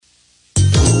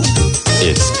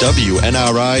It's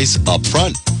WNRI's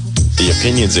Upfront. The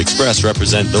opinions expressed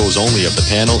represent those only of the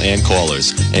panel and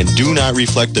callers and do not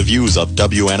reflect the views of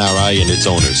WNRI and its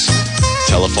owners.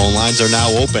 Telephone lines are now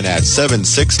open at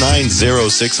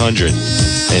 769-0600.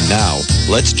 And now,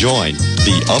 let's join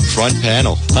the Upfront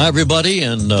panel. Hi, everybody,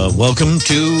 and welcome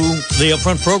to the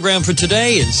Upfront program for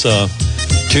today. It's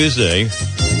Tuesday,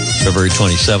 February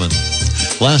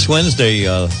 27th. Last Wednesday,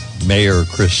 Mayor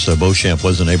Chris Beauchamp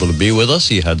wasn't able to be with us.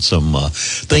 He had some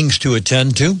things to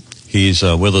attend to. He's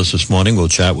with us this morning. We'll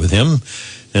chat with him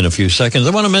in a few seconds. I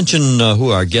want to mention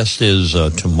who our guest is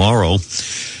tomorrow.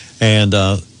 And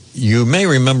you may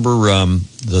remember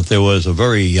that there was a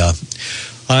very,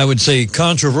 I would say,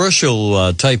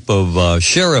 controversial type of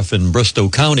sheriff in Bristol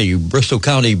County. Bristol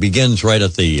County begins right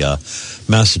at the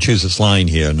Massachusetts line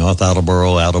here, North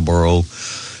Attleboro,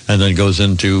 and then goes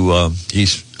into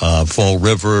East Fall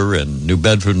River and New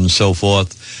Bedford and so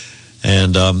forth.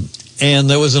 And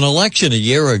there was an election a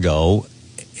year ago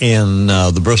in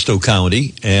the Bristol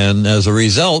County, and as a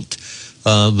result,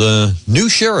 the new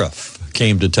sheriff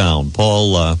came to town,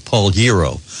 Paul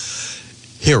Hero.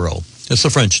 It's a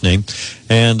French name,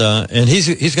 and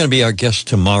he's going to be our guest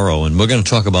tomorrow, and we're going to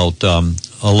talk about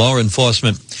law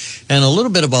enforcement and a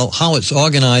little bit about how it's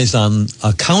organized on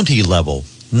a county level.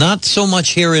 Not so much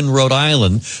here in Rhode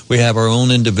Island. We have our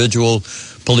own individual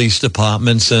police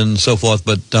departments and so forth,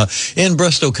 but in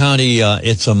Bristol County,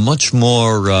 it's a much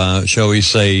more, shall we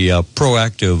say,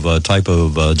 proactive type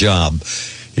of job.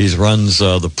 He runs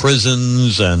the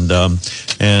prisons, and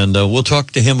we'll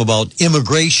talk to him about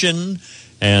immigration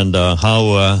and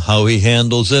how he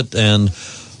handles it, and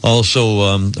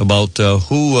also about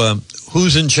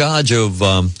who's in charge of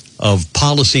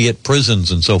policy at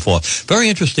prisons and so forth. Very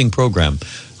interesting program.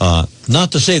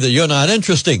 Not to say that you're not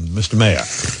interesting, Mr. Mayor.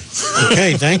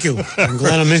 Okay, thank you. I'm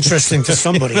glad I'm interesting to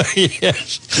somebody.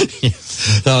 Yes.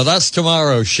 No, that's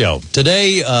tomorrow's show.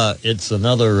 Today, it's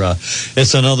another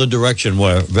direction.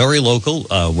 We're very local.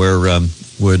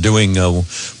 We're doing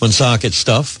Woonsocket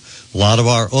stuff. A lot of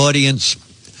our audience,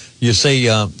 you say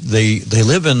they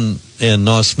live in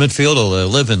North Smithfield, or they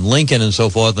live in Lincoln and so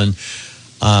forth, and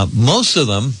most of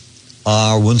them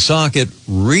are Woonsocket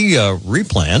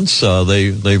replants.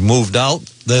 They've moved out.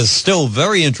 They're still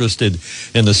very interested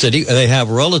in the city. They have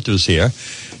relatives here,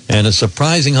 and it's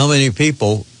surprising how many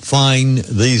people find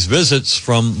these visits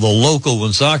from the local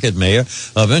Woonsocket mayor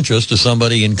of interest to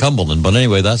somebody in Cumberland. But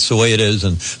anyway, that's the way it is,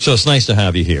 and so it's nice to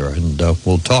have you here, and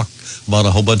we'll talk about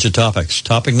a whole bunch of topics.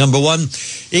 Topic number one,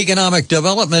 economic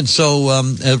development. So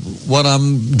what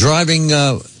I'm driving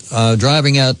at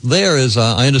there is,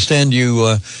 I understand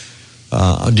you...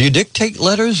 do you dictate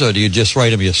letters, or do you just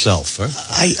write them yourself? Huh?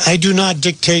 I do not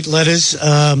dictate letters.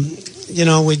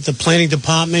 With the planning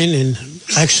department, and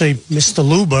actually Mr.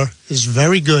 Luber is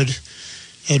very good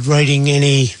at writing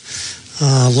any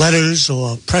letters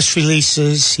or press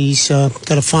releases. He's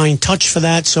got a fine touch for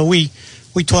that. So we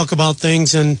talk about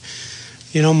things, and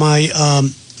my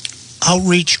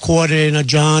outreach coordinator,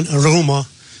 John Aruma,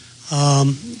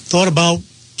 thought about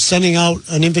sending out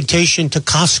an invitation to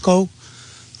Costco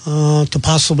to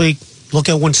possibly look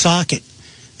at Woonsocket.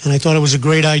 And I thought it was a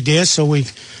great idea, so we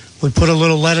put a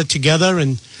little letter together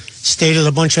and stated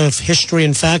a bunch of history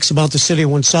and facts about the city of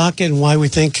Woonsocket and why we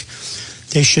think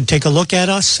they should take a look at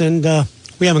us. And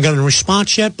we haven't gotten a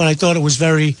response yet, but I thought it was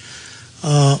very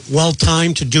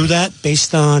well-timed to do that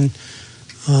based on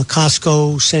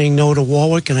Costco saying no to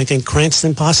Warwick, and I think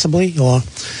Cranston possibly, or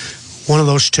one of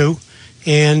those two.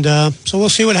 And so we'll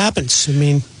see what happens. I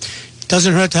mean, it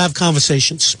doesn't hurt to have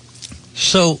conversations.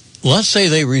 So let's say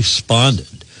they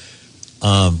responded.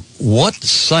 What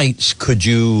sites could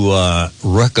you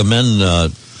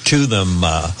recommend to them?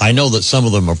 I know that some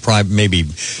of them are maybe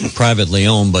privately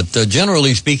owned, but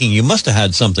generally speaking, you must have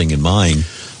had something in mind.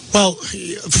 Well,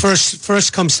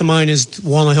 first comes to mind is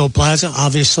Walnut Hill Plaza.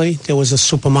 Obviously, there was a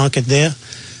supermarket there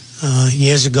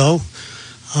years ago.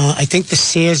 I think the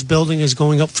Sears building is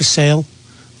going up for sale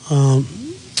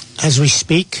as we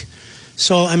speak.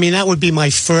 So, I mean, that would be my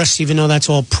first, even though that's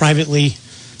all privately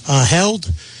held.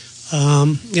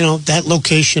 That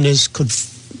location could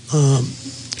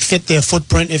fit their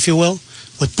footprint, if you will,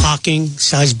 with parking,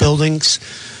 size buildings.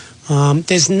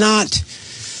 There's not...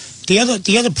 The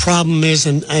other problem is,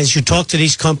 and as you talk to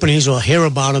these companies or hear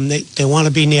about them, they want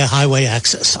to be near highway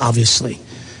access, obviously.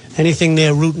 Anything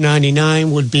near Route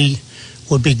 99 would be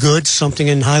good. Something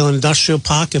in Highland Industrial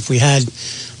Park, if we had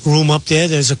room up there.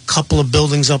 There's a couple of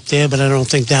buildings up there, but I don't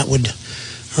think that would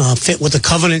fit with the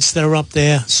covenants that are up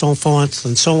there, so forth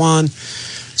and so on.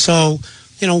 So,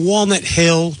 Walnut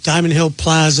Hill, Diamond Hill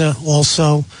Plaza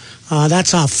also.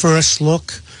 That's our first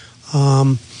look.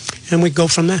 and we go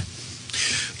from there.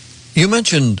 You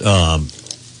mentioned,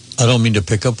 I don't mean to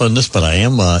pick up on this, but I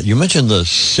am. You mentioned the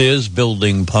Sears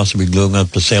building possibly going up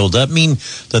for sale. Does that mean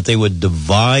that they would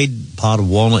divide part of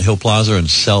Walnut Hill Plaza and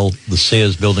sell the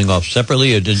Sears building off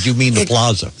separately, or did you mean the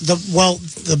plaza?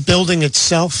 The building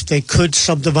itself, they could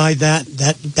subdivide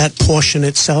that portion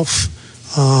itself.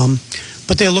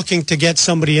 But they're looking to get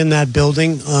somebody in that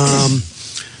building.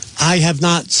 I have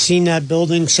not seen that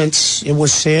building since it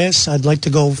was Sears. I'd like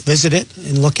to go visit it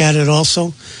and look at it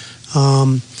also.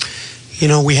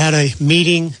 We had a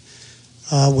meeting.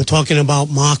 We're talking about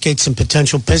markets and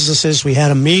potential businesses. We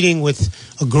had a meeting with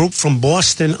a group from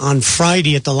Boston on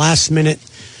Friday at the last minute.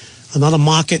 Another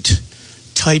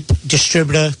market-type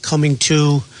distributor coming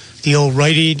to the old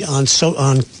Rite Aid on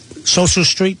Social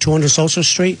Street, 200 Social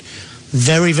Street.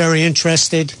 Very, very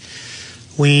interested.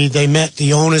 They met,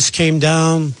 the owners came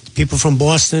down, people from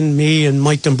Boston, me and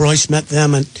Mike D'Ambroise met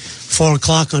them at 4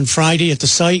 o'clock on Friday at the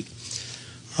site.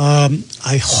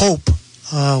 I hope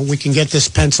we can get this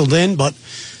penciled in, but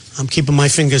I'm keeping my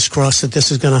fingers crossed that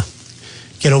this is going to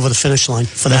get over the finish line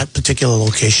for that particular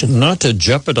location. Not to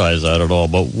jeopardize that at all,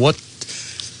 but what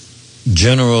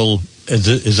general,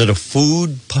 is it a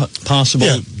food possible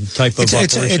type of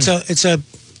operation? It's a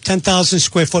 10,000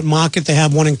 square foot market. They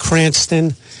have one in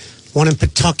Cranston, one in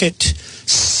Pawtucket.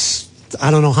 I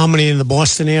don't know how many in the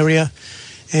Boston area.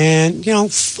 And,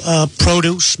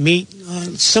 produce, meat,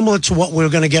 similar to what we were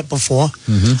going to get before.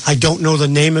 Mm-hmm. I don't know the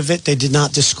name of it. They did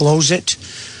not disclose it.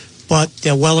 But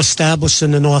they're well established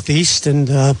in the Northeast, and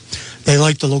they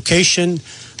liked the location.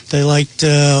 They liked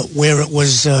where it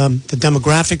was, the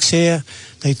demographics here.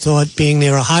 They thought being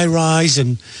near a high-rise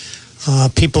and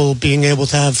people being able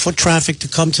to have foot traffic to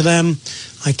come to them,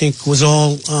 I think was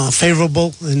all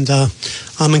favorable. And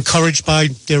I'm encouraged by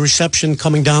their reception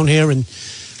coming down here, and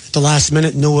at the last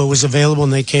minute knew it was available,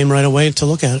 and they came right away to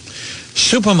look at it.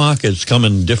 Supermarkets come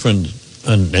in different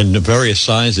and various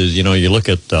sizes. You look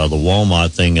at the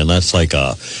Walmart thing, and that's like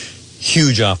a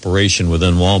huge operation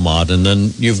within Walmart. And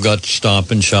then you've got Stop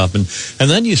and Shop. And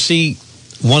then you see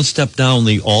one step down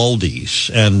the Aldi's.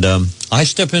 And I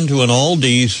step into an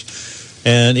Aldi's,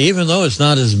 and even though it's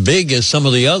not as big as some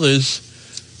of the others,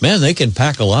 man, they can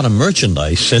pack a lot of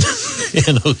merchandise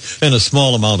in a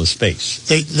small amount of space.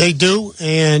 They do,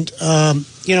 and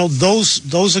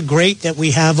those are great that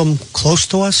we have them close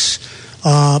to us.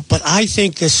 But I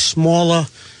think this smaller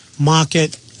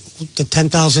market, the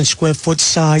 10,000 square foot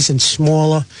size and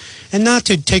smaller, and not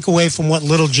to take away from what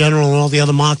Little General and all the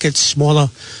other markets, smaller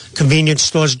convenience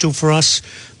stores do for us,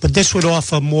 but this would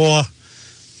offer more,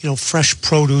 fresh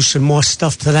produce and more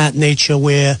stuff to that nature,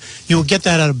 where you would get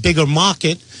that at a bigger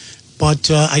market. But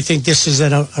I think this is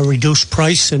at a reduced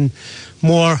price and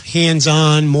more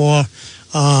hands-on, more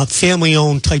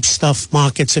family-owned type stuff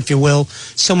markets, if you will,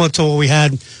 similar to what we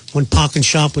had when Park and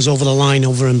Shop was over the line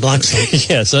over in Blackstone.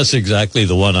 Yes, that's exactly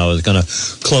the one I was going to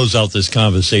close out this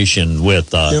conversation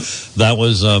with. Yep. That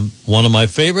was one of my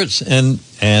favorites, and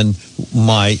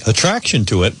my attraction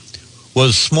to it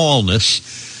was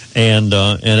smallness. And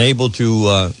able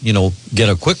to, get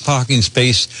a quick parking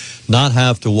space, not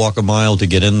have to walk a mile to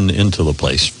get into the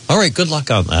place. All right, good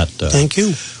luck on that. Thank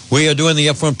you. We are doing the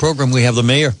Upfront program. We have the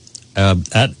mayor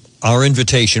at our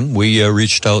invitation. We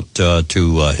reached out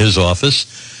to his office,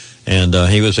 and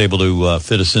he was able to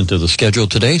fit us into the schedule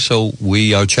today. So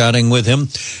we are chatting with him,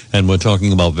 and we're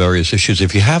talking about various issues.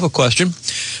 If you have a question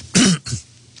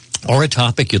or a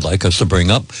topic you'd like us to bring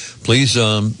up, please,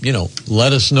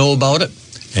 let us know about it.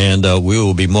 And we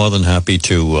will be more than happy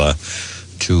to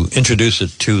introduce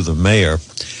it to the mayor.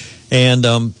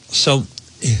 And so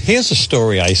here's a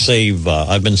story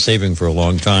I've been saving for a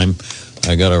long time.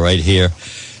 I got it right here.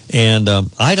 And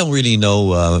I don't really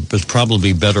know. It's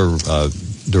probably better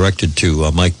directed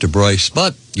to Mike D'Ambroise,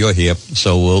 but you're here,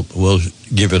 so we'll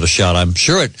give it a shot. I'm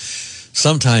sure it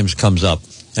sometimes comes up.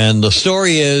 And the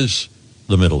story is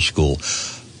the middle school.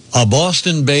 A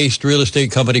Boston-based real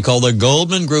estate company called the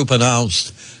Goldman Group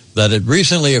announced that it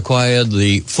recently acquired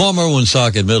the former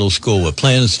Woonsocket Middle School with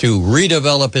plans to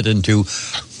redevelop it into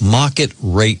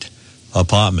market-rate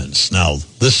apartments. Now,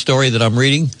 this story that I'm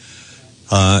reading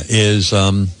is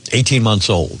 18 months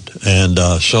old. And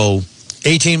so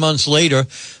 18 months later,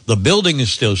 the building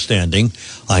is still standing.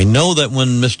 I know that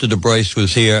when Mr. D'Ambroise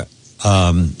was here,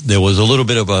 there was a little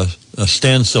bit of a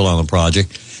standstill on the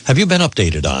project. Have you been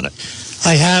updated on it?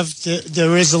 I have.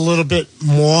 There is a little bit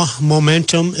more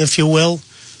momentum, if you will.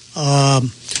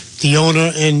 The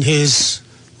owner and his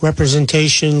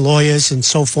representation, lawyers and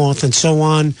so forth and so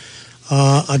on,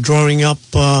 are drawing up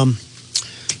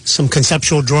some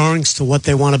conceptual drawings to what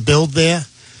they want to build there.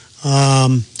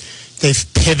 They've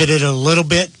pivoted a little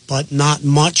bit, but not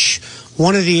much.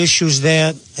 One of the issues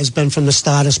there has been from the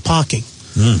start is parking.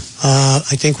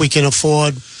 I think we can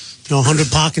afford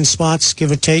 100 parking spots,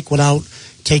 give or take, without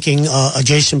taking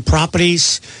adjacent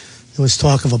properties. There was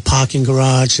talk of a parking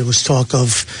garage. There was talk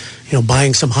of,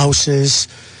 buying some houses.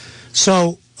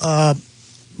 So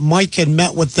Mike had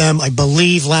met with them, I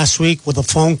believe, last week with a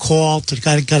phone call to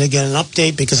kind of get an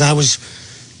update, because I was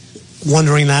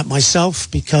wondering that myself,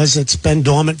 because it's been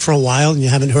dormant for a while and you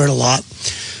haven't heard a lot.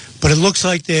 But it looks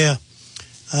like they're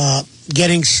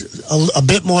getting a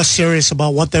bit more serious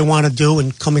about what they want to do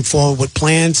and coming forward with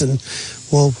plans. And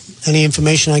any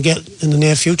information I get in the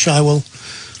near future, I will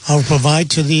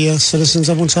provide to the citizens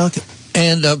of Woonsocket.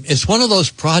 And it's one of those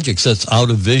projects that's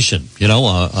out of vision.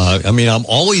 I'm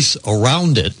always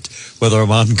around it, whether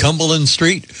I'm on Cumberland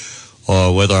Street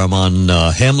or whether I'm on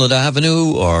Hamlet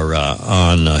Avenue or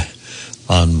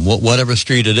on whatever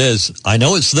street it is. I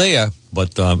know it's there,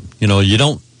 but, you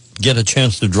don't get a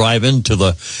chance to drive into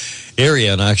the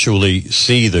area and actually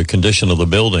see the condition of the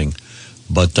building.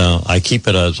 But I keep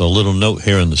it as a little note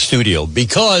here in the studio,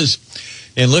 because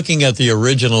in looking at the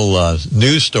original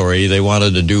news story, they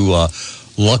wanted to do a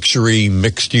luxury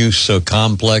mixed-use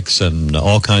complex and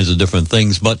all kinds of different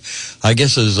things. But I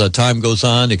guess as time goes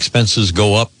on, expenses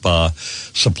go up,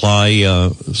 supplies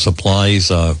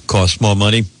cost more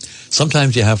money.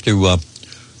 Sometimes you have to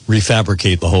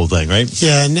refabricate the whole thing, right?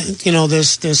 Yeah, and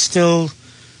there's still,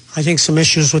 I think, some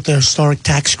issues with the historic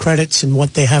tax credits and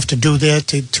what they have to do there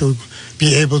to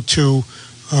be able to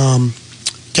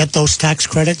get those tax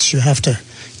credits. You have to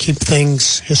keep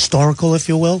things historical, if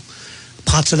you will.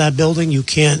 Parts of that building, you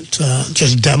can't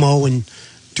just demo and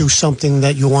do something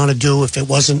that you want to do if it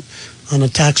wasn't on the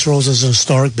tax rolls as a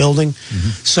historic building. Mm-hmm.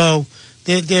 So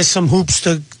there's some hoops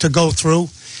to go through.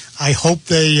 I hope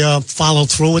they follow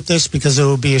through with this, because it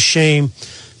would be a shame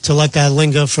to let that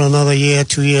linger for another year,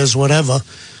 2 years, whatever,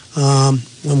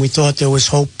 when we thought there was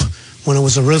hope when it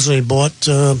was originally bought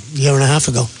a year and a half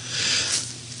ago.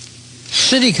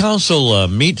 City Council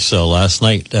meets last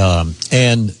night,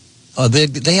 and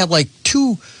they have like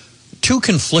two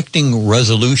conflicting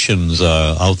resolutions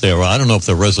out there. I don't know if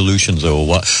they're resolutions or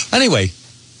what. Anyway,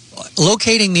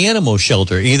 locating the animal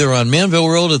shelter either on Manville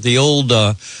Road at the old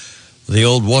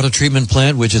water treatment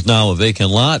plant, which is now a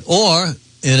vacant lot, or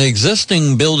an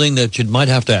existing building that you might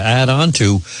have to add on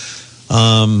to.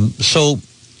 So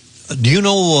do you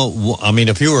know,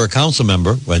 if you were a council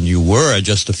member, when you were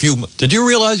did you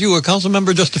realize you were a council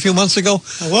member just a few months ago?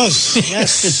 I was,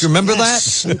 yes. Did you remember that?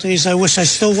 Some days I wish I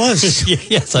still was.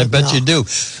 Yes, I bet you do.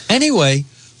 Anyway,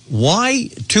 why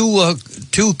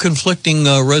two conflicting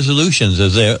resolutions?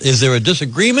 Is there a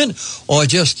disagreement, or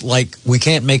just like we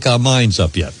can't make our minds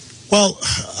up yet? Well,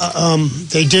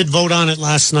 they did vote on it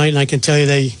last night, and I can tell you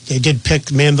they did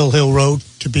pick Manville Hill Road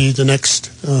to be the next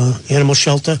animal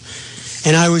shelter.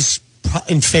 And I was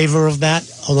in favor of that,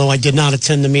 although I did not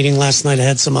attend the meeting last night. I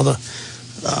had some other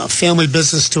family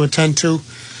business to attend to.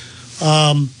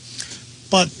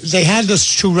 But they had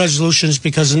those two resolutions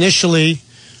because initially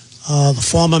the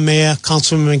former mayor,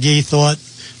 Councilman McGee, thought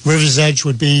River's Edge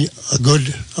would be a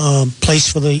good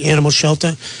place for the animal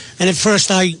shelter. And at first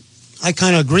I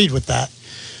kind of agreed with that.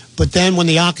 But then when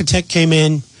the architect came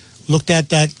in, looked at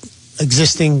that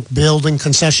existing building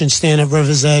concession stand at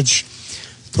River's Edge,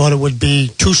 thought it would be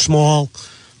too small,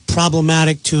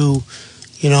 problematic to,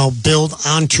 build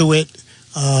onto it.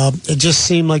 It just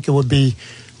seemed like it would be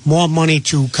more money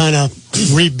to kind of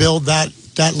rebuild that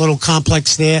little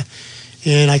complex there.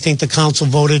 And I think the council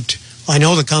voted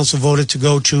to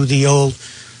go to the old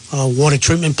water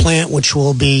treatment plant, which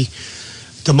will be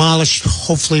demolished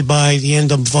hopefully by the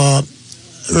end of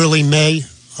early May.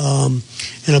 And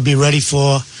it'll be ready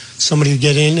for somebody to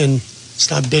get in and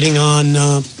start bidding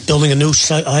on building a new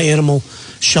animal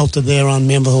shelter there on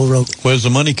Manville Hill Road. Where's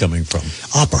the money coming from?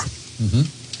 Opera.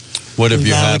 Mm-hmm. What have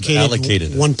you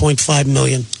allocated? $1.5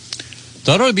 million.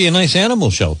 That ought to be a nice animal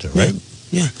shelter, right?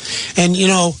 Yeah. And,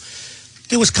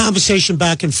 there was conversation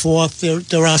back and forth.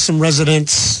 There are some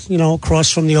residents,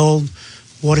 across from the old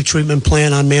water treatment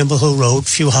plant on Manville Hill Road,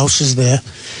 few houses there.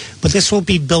 But this will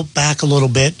be built back a little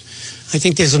bit. I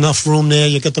think there's enough room there.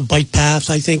 You got the bike path.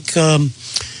 I think,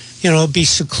 it'll be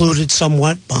secluded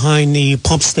somewhat behind the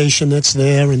pump station that's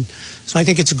there. And so I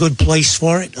think it's a good place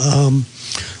for it.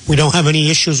 We don't have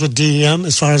any issues with DEM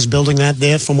as far as building that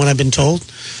there, from what I've been told.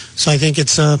 So I think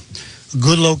it's a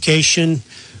good location.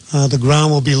 The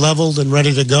ground will be leveled and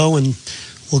ready to go, and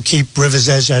we'll keep River's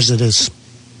Edge as it is.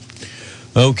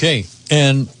 Okay.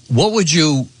 And what would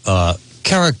you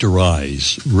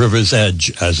characterize River's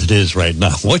Edge as it is right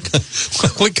now? What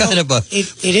kind of a...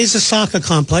 It is a soccer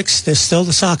complex. There's still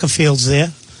the soccer fields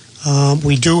there.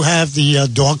 We do have the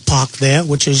dog park there,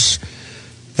 which is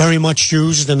very much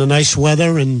used in the nice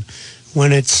weather and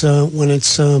when it's going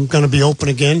to be open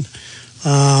again.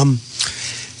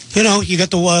 You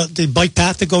got the bike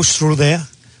path that goes through there.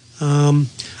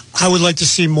 I would like to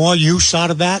see more use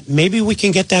out of that. Maybe we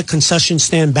can get that concession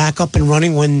stand back up and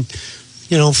running when,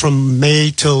 from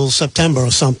May till September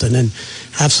or something, and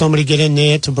have somebody get in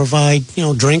there to provide,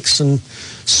 drinks and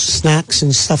snacks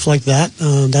and stuff like that.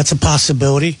 That's a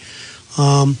possibility.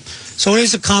 So it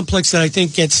is a complex that I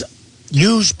think gets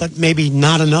used, but maybe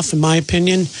not enough, in my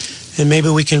opinion. And maybe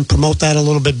we can promote that a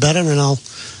little bit better, and I'll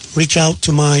reach out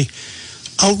to my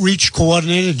outreach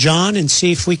coordinator, John, and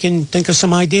see if we can think of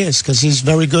some ideas, because he's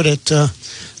very good at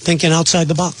thinking outside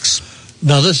the box.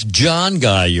 Now, this John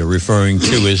guy you're referring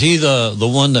to, is he the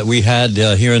one that we had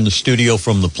here in the studio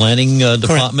from the planning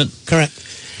department? Correct.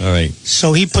 All right.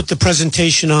 So he put the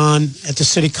presentation on at the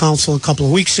city council a couple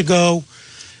of weeks ago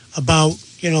about,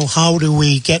 how do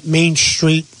we get Main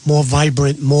Street more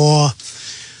vibrant, more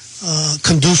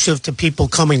conducive to people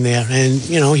coming there. And,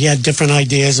 he had different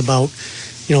ideas about,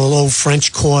 a little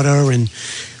French Quarter and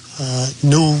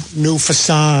new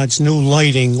facades, new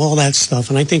lighting, all that stuff.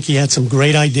 And I think he had some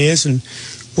great ideas, and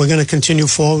we're going to continue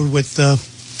forward with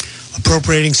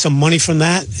appropriating some money from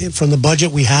that. From the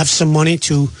budget, we have some money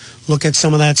to look at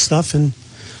some of that stuff, and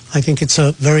I think it's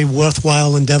a very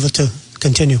worthwhile endeavor to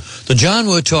continue. The John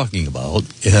we're talking about,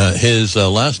 his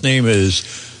last name is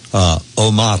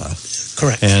Omata.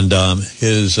 Correct. And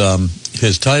his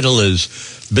title is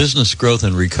Business Growth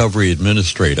and Recovery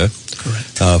Administrator.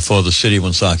 Correct. For the city of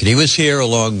Woonsocket. He was here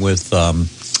along with,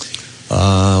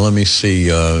 let me see,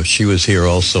 she was here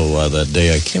also that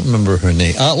day. I can't remember her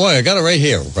name. I got it right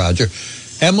here, Roger.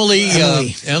 Emily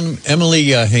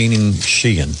Haining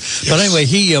Sheehan. Yes. But anyway,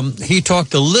 he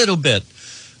talked a little bit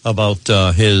about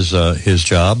his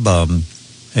job,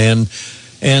 and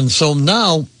so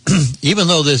now, even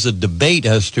though there's a debate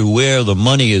as to where the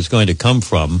money is going to come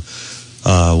from,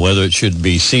 whether it should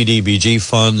be CDBG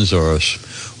funds or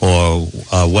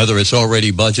whether it's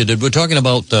already budgeted, we're talking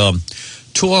about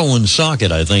Tour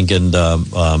Woonsocket, I think, and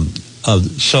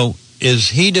so is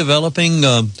he developing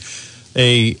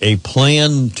a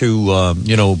plan to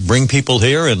bring people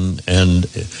here, and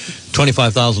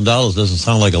 $25,000 doesn't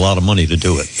sound like a lot of money to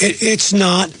do it. It's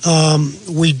not.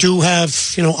 We do have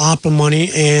ARPA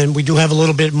money, and we do have a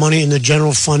little bit of money in the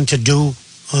general fund to do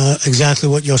exactly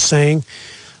what you're saying.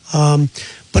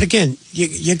 But again,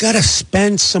 you got to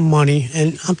spend some money,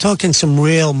 and I'm talking some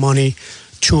real money,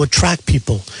 to attract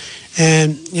people.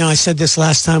 And I said this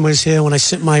last time I was here, when I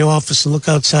sit in my office and look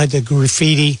outside the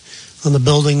graffiti on the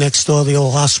building next door, the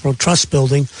old Hospital Trust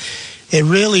building, it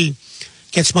really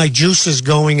gets my juices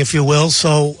going, if you will.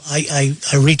 So I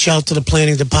reach out to the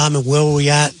planning department, where are we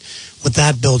at with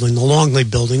that building, the Longley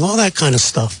building, all that kind of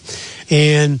stuff.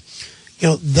 And,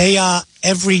 they are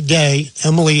every day.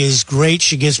 Emily is great.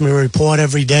 She gives me a report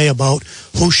every day about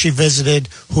who she visited,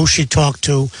 who she talked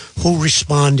to, who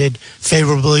responded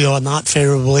favorably or not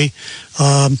favorably.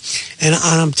 And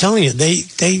I'm telling you,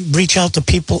 they reach out to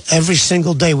people every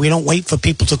single day. We don't wait for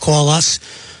people to call us.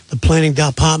 The planning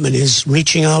department is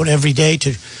reaching out every day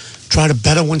to try to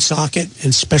better Woonsocket, and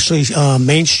especially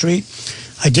Main Street.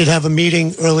 I did have a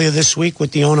meeting earlier this week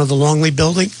with the owner of the Longley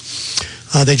building.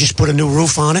 They just put a new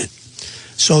roof on it.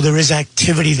 So there is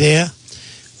activity there,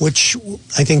 which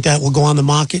I think that will go on the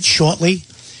market shortly.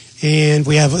 And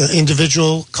we have a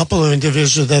couple of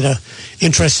individuals that are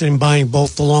interested in buying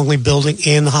both the Longley building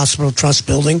and the Hospital Trust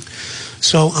building.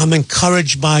 So I'm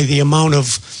encouraged by the amount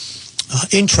of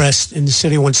interest in the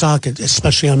city of Woonsocket,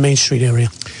 especially on Main Street area.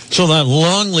 So that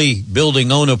Longley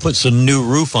building owner puts a new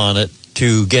roof on it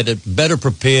to get it better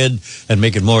prepared and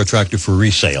make it more attractive for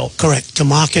resale. Correct, to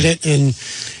market it. And,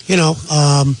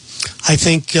 I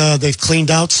think they've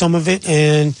cleaned out some of it.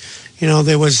 And,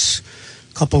 there was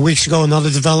a couple of weeks ago,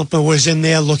 another developer was in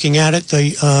there looking at it,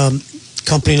 the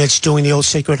company that's doing the old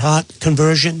Sacred Heart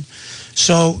conversion.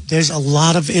 So there's a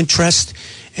lot of interest.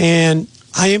 And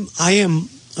I am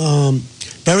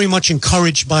very much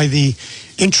encouraged by the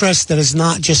interest that is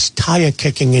not just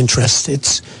tire-kicking interest.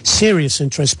 It's serious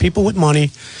interest. People with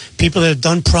money, people that have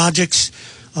done projects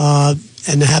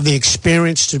and have the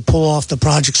experience to pull off the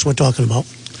projects we're talking about.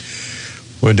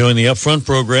 We're doing the Upfront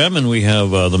program, and we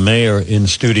have the mayor in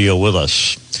studio with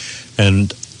us.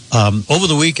 And over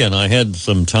the weekend, I had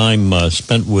some time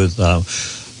spent with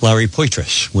Larry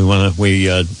Poitras. We went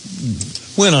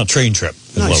on a train trip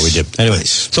is nice. What we did. Anyway,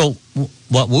 nice. So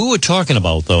what we were talking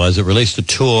about, though, as it relates to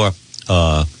Tour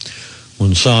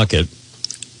Woonsocket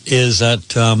is that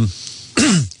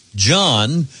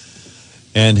John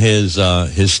and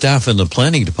his staff in the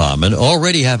planning department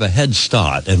already have a head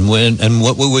start. And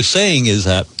what we were saying is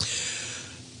that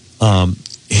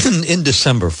in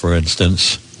December, for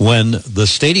instance, when the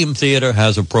Stadium Theater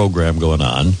has a program going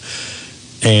on,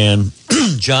 and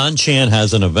John Chan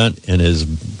has an event in his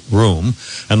room,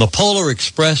 and the Polar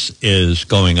Express is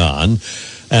going on,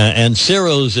 and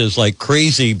Ciro's is like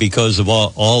crazy because of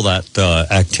all that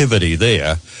activity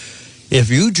there. If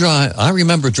you drive, I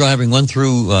remember driving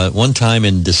one time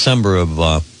in December of,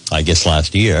 I guess,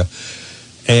 last year,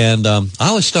 and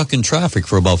I was stuck in traffic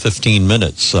for about 15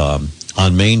 minutes on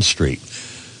Main Street.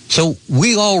 So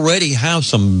we already have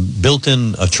some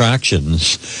built-in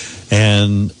attractions,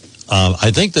 and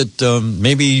I think that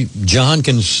maybe John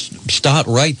can start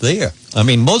right there. I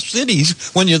mean, most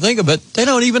cities, when you think of it, they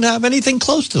don't even have anything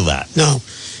close to that. No,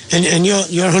 and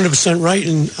you're 100% right,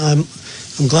 and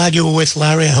I'm glad you were with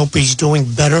Larry. I hope he's doing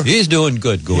better. He's doing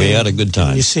good. We had a good time.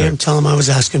 When you see him, tell him I was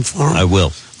asking for him. I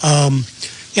will.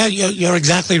 Yeah, you're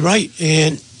exactly right,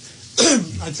 and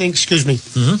I think,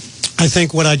 I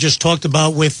think what I just talked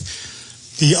about with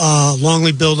the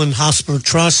Longley Building Hospital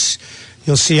Trust,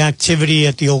 you'll see activity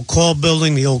at the old Call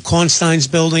building, the old Kornstein's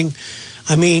building.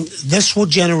 I mean, this will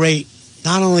generate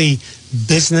not only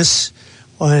business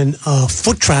and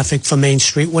foot traffic for Main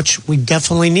Street, which we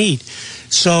definitely need.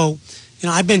 So, you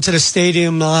know, I've been to the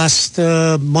stadium the last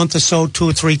month or so, 2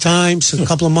 or 3 times, a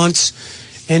couple of months,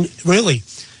 and really,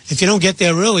 if you don't get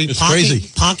there early,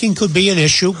 parking could be an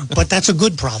issue, but that's a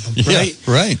good problem, right?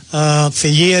 Yeah, right. For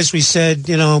years, we said,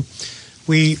 you know,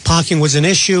 parking was an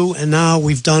issue, and now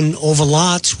we've done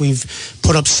overlots. We've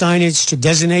put up signage to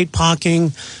designate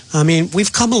parking. I mean,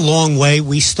 we've come a long way.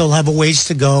 We still have a ways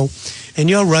to go. And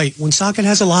you're right, Woonsocket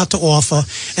has a lot to offer.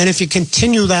 And if you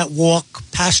continue that walk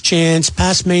past Chan's,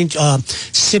 past Main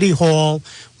City Hall,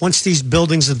 once these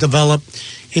buildings are developed,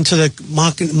 into the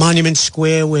Monument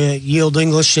Square where Yield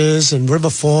English is, and River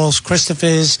Falls,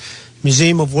 Christopher's,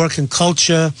 Museum of Work and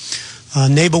Culture,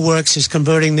 NeighborWorks is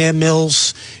converting their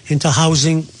mills into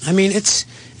housing. I mean, it's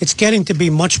getting to be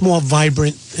much more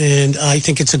vibrant, and I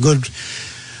think it's a good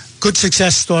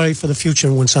success story for the future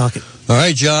in Woonsocket. All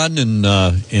right, John, in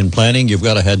planning, you've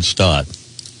got a head start.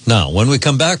 Now, when we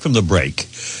come back from the break,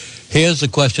 here's the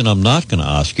question I'm not going to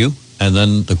ask you, and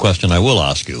then the question I will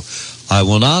ask you. I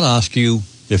will not ask you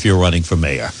if you're running for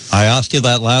mayor. I asked you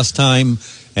that last time,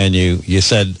 and you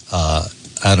said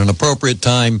at an appropriate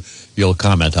time, you'll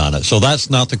comment on it. So that's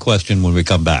not the question when we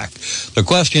come back. The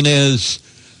question is,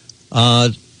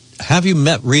 have you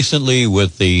met recently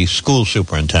with the school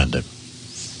superintendent?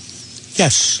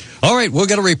 Yes. All right, we'll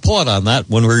get a report on that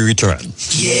when we return.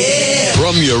 Yeah!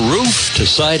 From your roof to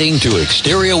siding to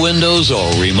exterior windows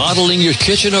or remodeling your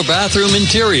kitchen or bathroom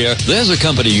interior, there's a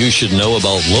company you should know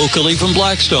about locally from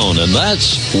Blackstone, and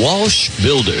that's Walsh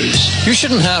Builders. You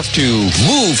shouldn't have to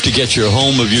move to get your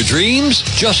home of your dreams.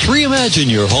 Just reimagine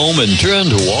your home and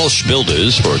turn to Walsh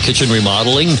Builders for kitchen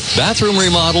remodeling, bathroom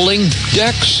remodeling,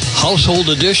 decks, household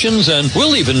additions, and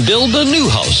we'll even build a new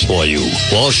house for you.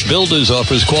 Walsh Builders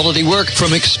offers quality work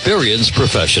from experienced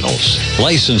professionals,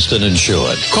 licensed and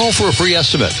insured. Call for a free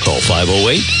estimate. Call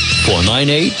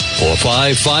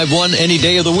 508-498-4551 any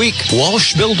day of the week.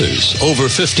 Walsh Builders, over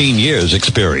 15 years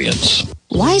experience.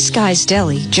 Wise Guys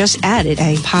Deli just added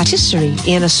a patisserie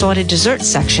and assorted dessert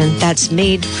section that's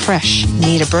made fresh.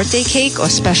 Need a birthday cake or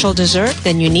special dessert?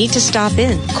 Then you need to stop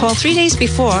in. Call 3 days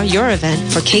before your event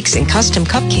for cakes and custom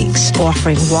cupcakes,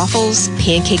 offering waffles,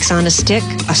 pancakes on a stick,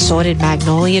 assorted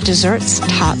magnolia desserts,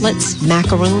 tartlets,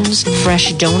 macaroons,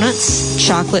 fresh donuts,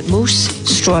 chocolate mousse,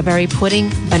 strawberry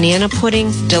pudding, banana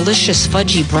pudding, delicious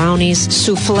fudgy brownies,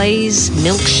 soufflés,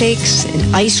 milkshakes,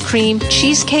 and ice cream.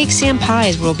 Cheesecakes and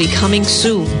pies will be coming soon.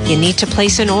 You need to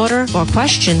place an order or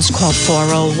questions, call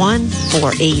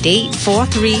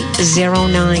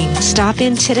 401-488-4309. Stop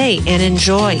in today and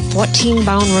enjoy 14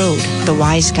 Bound Road. The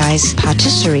Wise Guys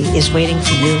Patisserie is waiting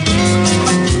for you.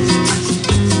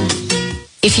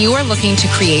 If you are looking to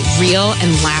create real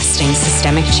and lasting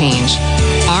systemic change,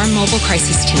 our mobile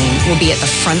crisis team will be at the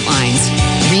front lines,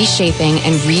 reshaping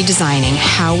and redesigning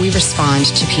how we respond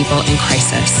to people in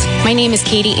crisis. My name is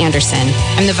Katie Anderson.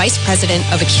 I'm the Vice President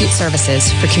of Acute Services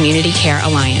for Community Care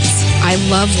Alliance. I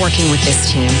love working with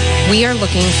this team. We are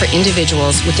looking for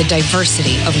individuals with a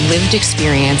diversity of lived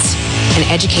experience and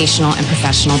educational and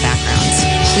professional backgrounds.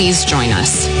 Please join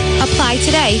us. Apply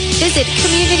today. Visit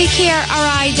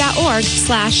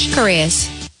communitycareri.org/careers.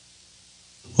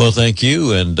 Well, thank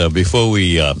you. And before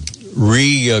we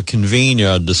reconvene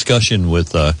our discussion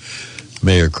with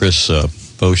Mayor Chris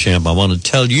Beauchamp, I want to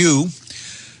tell you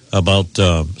about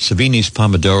Savini's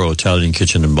Pomodoro Italian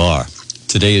Kitchen and Bar.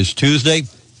 Today is Tuesday.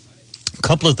 A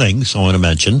couple of things I want to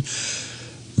mention.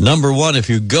 Number one, if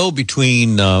you go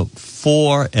between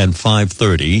 4 and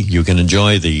 5:30, you can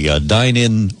enjoy the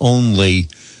dine-in only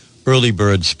early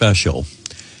bird special.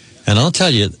 And I'll tell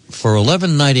you, for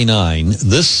 $11.99,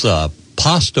 this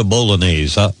pasta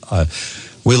bolognese,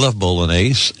 we love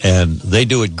bolognese, and they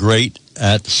do it great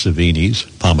at Savini's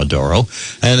Pomodoro.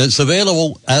 And it's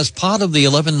available as part of the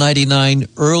 $11.99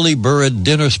 early bird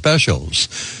dinner specials.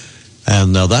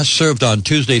 And that's served on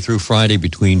Tuesday through Friday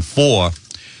between 4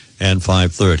 and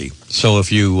 5:30. So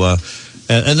if you,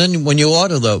 and then when you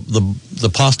order the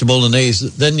pasta bolognese,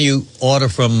 then you order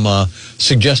from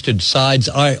suggested sides.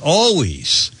 I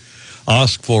always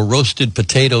ask for roasted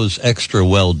potatoes extra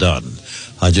well done.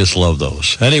 I just love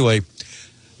those. Anyway,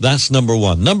 that's number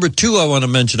one. Number two I want to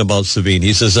mention about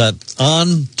Savini's is that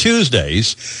on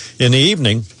Tuesdays in the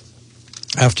evening,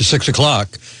 after 6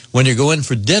 o'clock, when you go in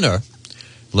for dinner,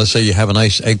 let's say you have a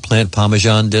nice eggplant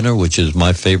parmesan dinner, which is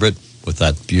my favorite, with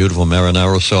that beautiful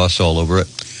marinara sauce all over it.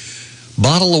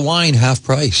 Bottle of wine, half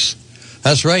price.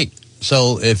 That's right.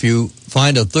 So if you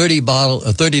find a $30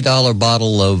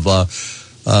 bottle of,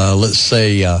 let's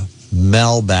say,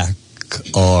 Malbec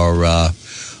or a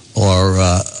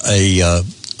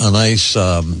nice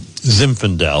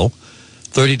Zinfandel,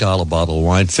 $30 bottle of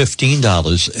wine,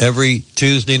 $15 every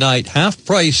Tuesday night, half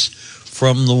price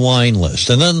from the wine list.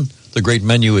 And then the great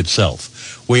menu itself.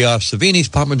 We are Savini's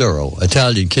Pomodoro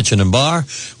Italian Kitchen and Bar.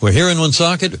 We're here in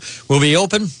Woonsocket. We'll be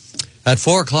open at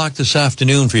 4 o'clock this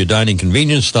afternoon for your dining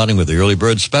convenience, starting with the early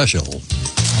bird special.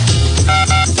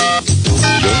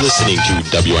 You're listening to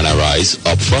WNRI's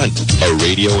Upfront, a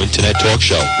radio internet talk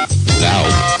show. Now,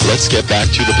 let's get back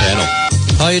to the panel.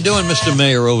 How you doing, Mr.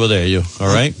 Mayor, over there? You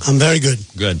all right? I'm very good.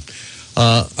 Good.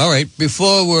 All right.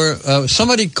 Before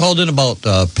somebody called in about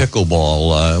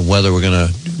pickleball, whether we're going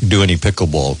to do any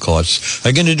pickleball courts. Are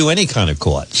you going to do any kind of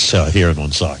courts here in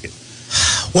Woonsocket?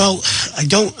 Well, I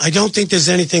don't think there's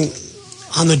anything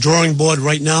on the drawing board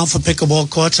right now for pickleball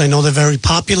courts. I know they're very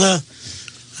popular.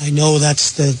 I know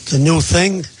that's the new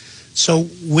thing. So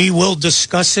we will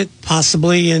discuss it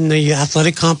possibly in the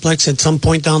athletic complex at some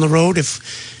point down the road if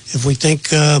we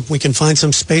think we can find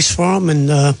some space for them,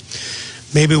 and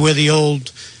maybe where the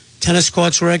old tennis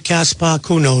courts were at Cass Park.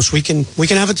 Who knows? We can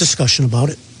have a discussion about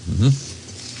it. Mm-hmm.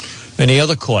 Any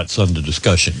other courts under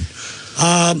discussion?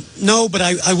 No, but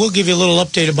I will give you a little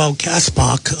update about Cass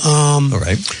Park. All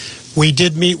right. We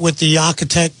did meet with the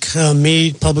architect,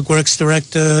 me, Public Works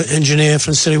Director, engineer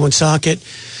from the city of Woonsocket.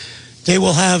 They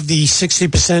will have the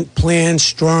 60%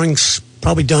 plans, drawings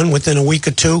probably done within a week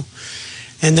or two.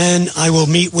 And then I will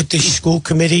meet with the school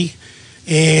committee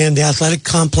and the athletic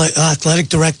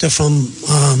director from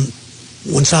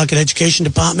Woonsocket Education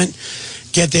Department,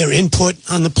 get their input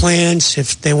on the plans,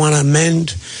 if they want to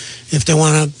amend, if they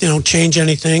want to change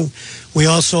anything. We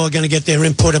also are going to get their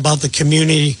input about the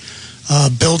community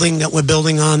building that we're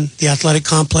building on the athletic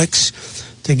complex.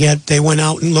 They went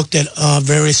out and looked at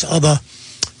various other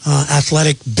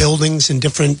athletic buildings in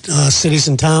different cities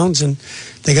and towns, and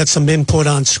they got some input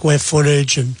on square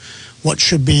footage and what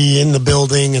should be in the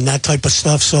building and that type of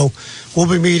stuff. So we'll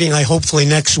be meeting, hopefully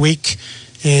next week,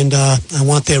 and I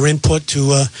want their input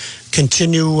to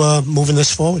continue moving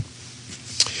this forward.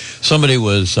 Somebody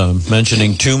was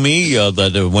mentioning to me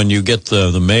that when you get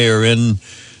the mayor in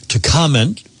to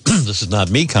comment, this is not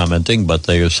me commenting, but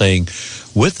they are saying,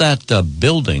 with that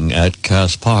building at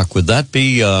Cass Park, would that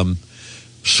be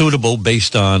suitable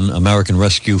based on American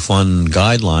Rescue Fund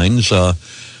guidelines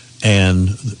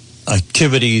and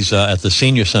activities at the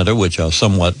senior center, which are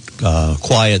somewhat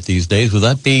quiet these days? Would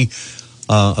that be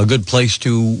a good place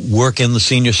to work in the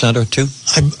senior center too?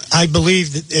 I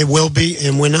believe that it will be,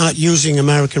 and we're not using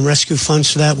American Rescue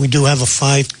Funds for that. We do have a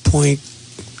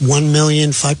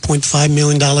 $5.5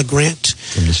 million grant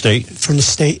from the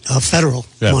state. Federal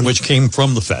money, which came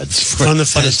from the feds. From the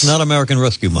feds, but it's not American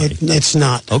Rescue money. It's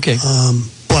not. Okay.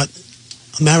 But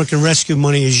American Rescue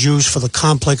money is used for the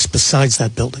complex besides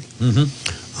that building.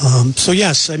 Mm-hmm. So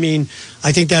yes, I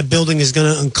think that building is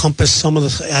going to encompass some of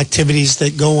the activities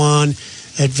that go on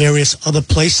at various other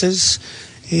places.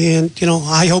 And,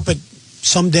 I hope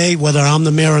someday, whether I'm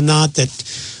the mayor or not, that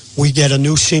we get a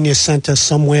new senior center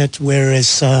somewhere where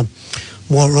it's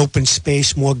more open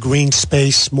space, more green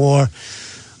space, more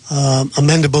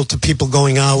amendable to people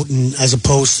going out, and as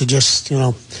opposed to just,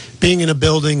 being in a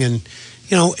building. And,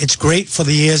 it's great for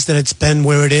the years that it's been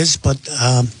where it is, but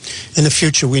in the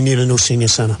future, we need a new senior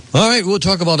center. All right, we'll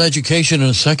talk about education in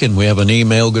a second. We have an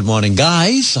email. Good morning,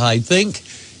 guys. I think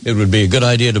it would be a good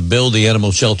idea to build the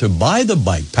animal shelter by the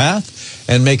bike path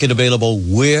and make it available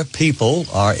where people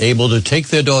are able to take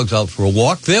their dogs out for a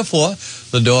walk. Therefore,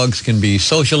 the dogs can be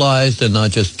socialized and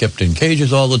not just kept in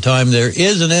cages all the time. There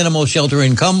is an animal shelter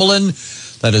in Cumberland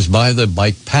that is by the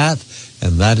bike path,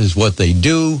 and that is what they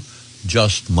do.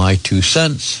 Just my 2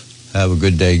 cents. Have a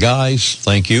good day, guys.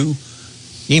 Thank you.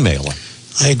 Email them.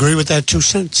 I agree with that 2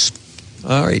 cents.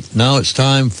 All right. Now it's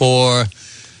time for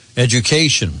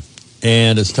education,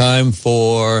 and it's time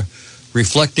for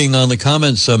reflecting on the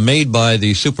comments made by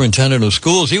the superintendent of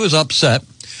schools. He was upset.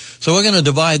 So we're going to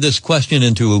divide this question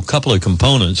into a couple of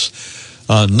components.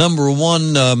 Number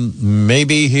one,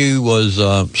 maybe he was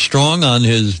strong on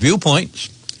his viewpoints.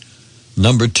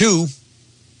 Number two,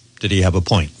 did he have a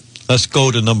point? Let's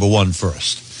go to number one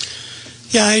first.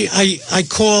 Yeah, I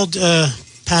called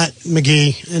Pat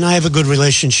McGee, and I have a good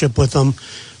relationship with him.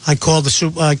 I called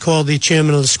the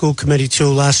chairman of the school committee too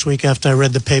last week after I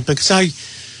read the paper, because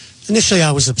initially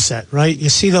I was upset. Right? You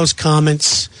see those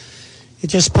comments, it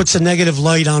just puts a negative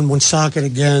light on Woonsocket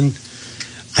again.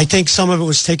 I think some of it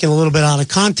was taken a little bit out of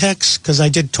context, because I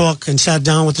did talk and sat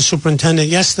down with the superintendent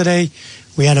yesterday.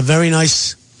 We had a very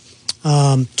nice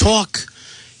talk.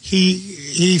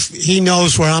 He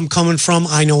knows where I'm coming from.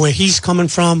 I know where he's coming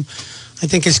from. I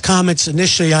think his comments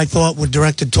initially I thought were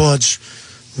directed towards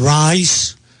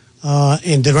RISE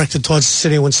and directed towards the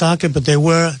city of Woonsocket, but they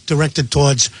were directed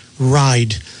towards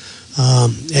RIDE,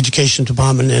 Education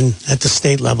Department, and at the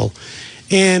state level.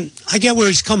 And I get where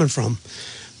he's coming from.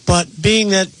 But being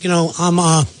that, I'm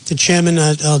the chairman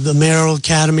of the Mayoral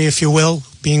Academy, if you will,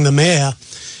 being the mayor,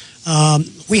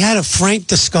 we had a frank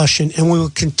discussion, and we will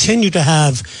continue to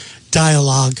have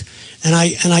dialogue. And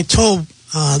I told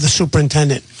the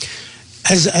superintendent,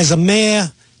 as a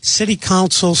mayor, city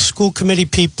council, school committee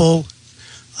people,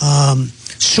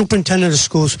 superintendent of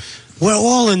schools, we're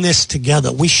all in this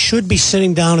together. We should be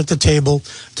sitting down at the table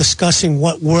discussing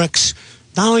what works,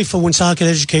 not only for Woonsocket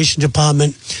Education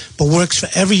Department, but works for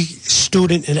every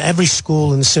student in every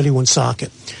school in the city of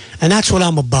Woonsocket. And that's what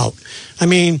I'm about. I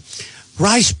mean,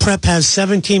 Rice Prep has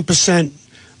 17%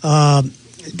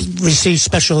 receive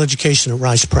special education at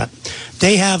Rice Prep.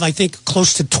 They have, I think,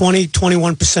 close to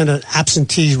 21% of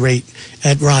absentee rate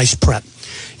at Rice Prep.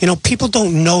 People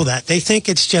don't know that. They think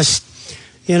it's just,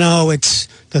 it's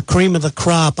the cream of the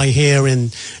crop, I hear,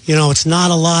 and, it's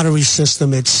not a lottery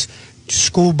system. It's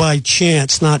school by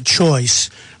chance, not choice.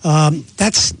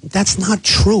 That's not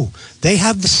true. They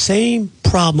have the same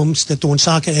problems that the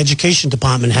Woonsocket Education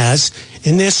Department has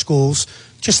in their schools,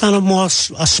 just on a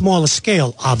smaller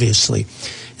scale, obviously.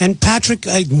 And Patrick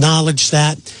acknowledged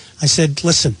that. I said,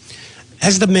 listen,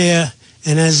 as the mayor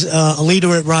and as a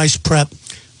leader at Rise Prep,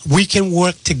 we can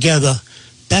work together.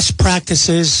 Best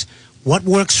practices, what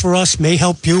works for us may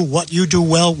help you. What you do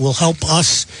well will help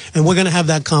us, and we're going to have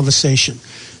that conversation.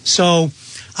 So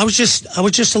I was just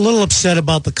a little upset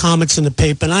about the comments in the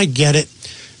paper, and I get it.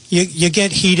 You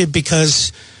get heated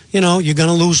because, you're going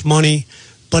to lose money.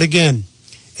 But again,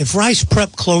 if Rice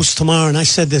Prep closed tomorrow, and I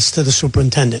said this to the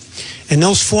superintendent, and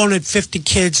those 450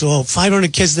 kids or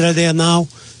 500 kids that are there now,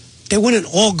 they wouldn't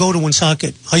all go to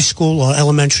Woonsocket High School or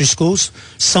elementary schools.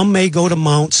 Some may go to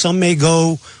Mount, some may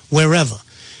go wherever.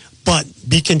 But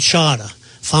Beacon Charter,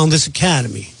 Founders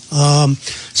Academy.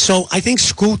 So I think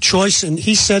school choice, and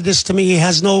he said this to me, he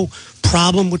has no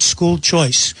problem with school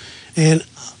choice. And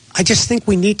I just think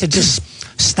we need to just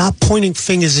stop pointing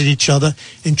fingers at each other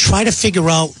and try to figure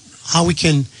out how we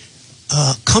can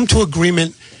come to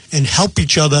agreement and help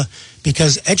each other,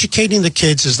 because educating the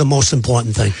kids is the most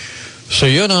important thing. So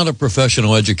you're not a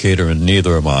professional educator, and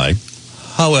neither am I.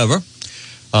 However,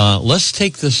 let's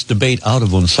take this debate out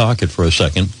of Woonsocket for a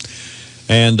second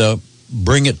and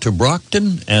bring it to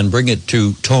Brockton and bring it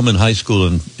to Tolman High School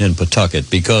in Pawtucket,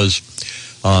 because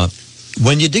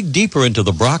when you dig deeper into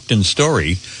the Brockton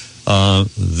story,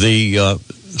 the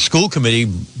school committee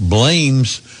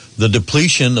blames the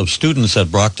depletion of students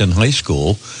at Brockton High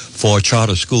School for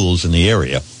charter schools in the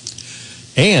area.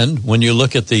 And when you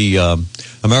look at the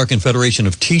American Federation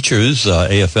of Teachers,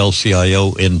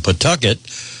 AFL-CIO in Pawtucket,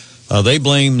 they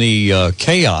blame the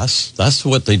chaos. That's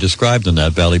what they described in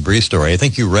that Valley Breeze story. I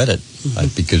think you read it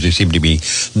because you seem to be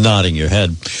nodding your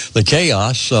head. The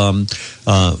chaos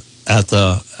at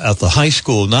the high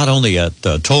school, not only at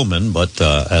Tolman, but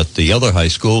at the other high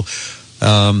school,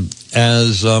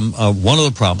 as one of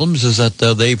the problems is that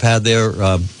they've had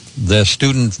their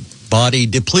student body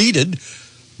depleted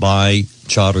by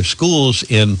charter schools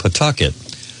in Pawtucket.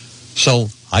 So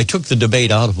I took the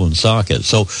debate out of Woonsocket.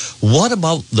 So what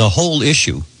about the whole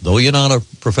issue, though you're not a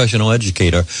professional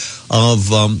educator,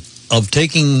 of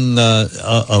taking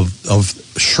of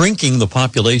shrinking the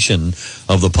population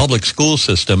of the public school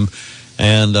system,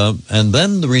 and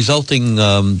then the resulting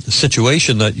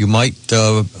situation that you might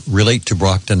relate to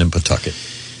Brockton and Pawtucket.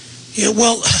 Yeah,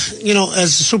 well,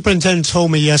 as the superintendent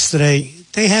told me yesterday,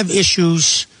 they have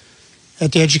issues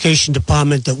at the education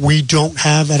department that we don't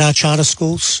have at our charter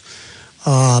schools.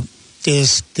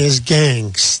 There's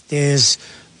gangs, there's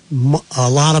a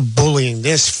lot of bullying,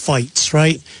 there's fights,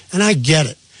 right? And I get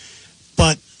it.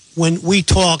 But when we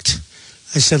talked,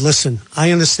 I said, listen,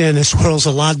 I understand this world's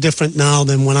a lot different now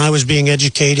than when I was being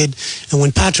educated and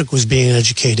when Patrick was being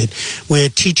educated, where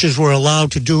teachers were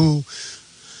allowed to do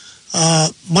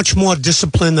much more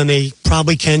discipline than they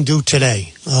probably can do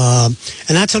today. And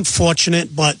that's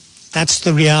unfortunate, but that's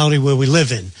the reality where we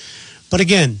live in. But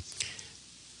again,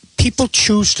 people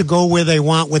choose to go where they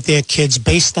want with their kids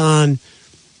based on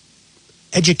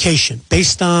education,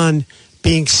 based on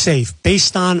being safe,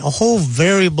 based on a whole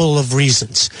variable of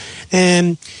reasons.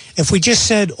 And if we just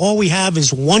said all we have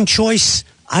is one choice,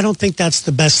 I don't think that's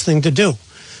the best thing to do.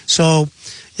 So,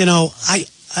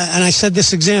 I said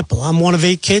this example. I'm one of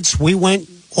 8 kids. We went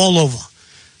all over.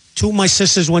 2 of my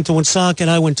sisters went to Woonsocket.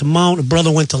 I went to Mount. A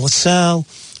brother went to LaSalle.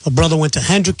 A brother went to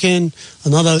Hendricken.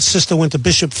 Another sister went to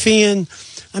Bishop Feehan.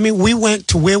 I mean, we went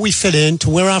to where we fit in, to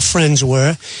where our friends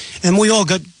were, and we all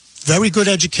got very good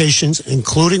educations,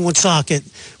 including Woonsocket,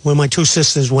 where my 2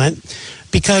 sisters went,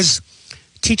 because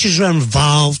teachers are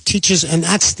involved. And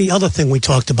that's the other thing we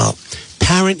talked about,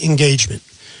 parent engagement.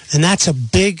 And that's a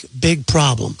big, big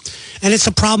problem. And it's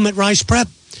a problem at Rice Prep.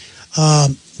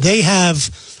 They have,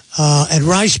 at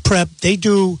Rice Prep, they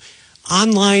do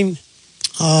online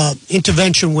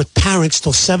intervention with parents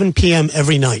till 7 p.m.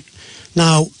 every night.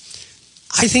 Now,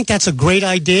 I think that's a great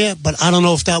idea, but I don't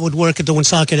know if that would work at the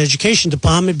Woonsocket Education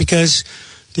Department, because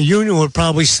the union would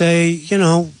probably say,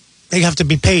 they have to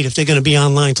be paid if they're going to be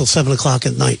online till 7 o'clock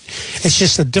at night. It's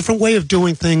just a different way of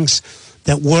doing things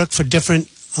that work for different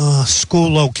school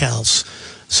locales.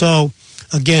 So,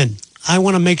 again, I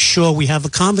want to make sure we have a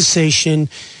conversation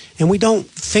and we don't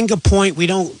finger point. We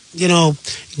don't,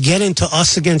 get into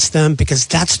us against them, because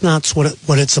that's not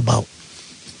what it's about.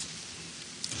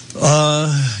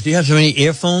 Do you have so many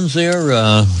earphones there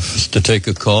to take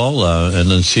a call and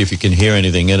then see if you can hear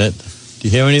anything in it? Do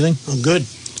you hear anything? I'm good.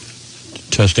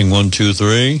 Testing 1, 2,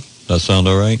 3. That sound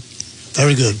all right?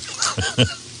 Very good.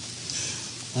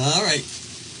 All right.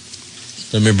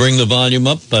 Let me bring the volume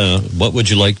up. What would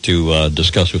you like to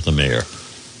discuss with the mayor?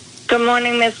 Good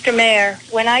morning, Mr. Mayor.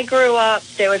 When I grew up,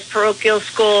 there was parochial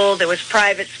school, there was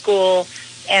private school,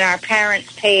 and our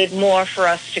parents paid more for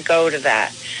us to go to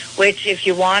that, which if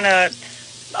you want a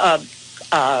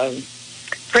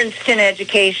Princeton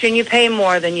education, you pay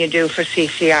more than you do for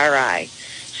CCRI.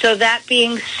 So that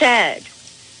being said,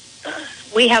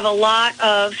 we have a lot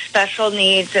of special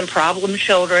needs and problem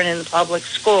children in the public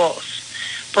schools.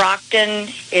 Brockton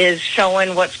is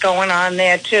showing what's going on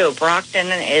there, too. Brockton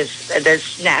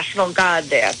there's National Guard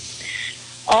there.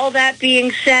 All that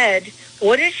being said,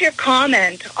 what is your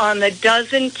comment on the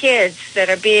dozen kids that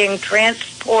are being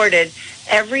transported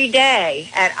every day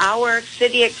at our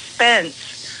city expense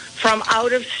from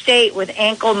out of state with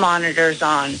ankle monitors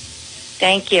on?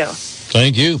 Thank you.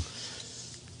 Thank you.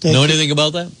 Know anything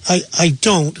about that? I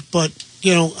don't, but,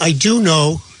 I do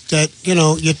know that,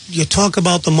 you talk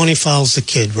about the money follows the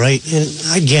kid, right? And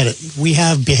I get it. We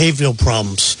have behavioral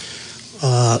problems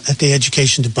at the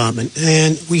education department,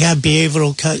 and we have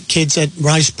behavioral kids at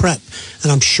Rice Prep,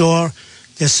 and I'm sure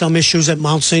there's some issues at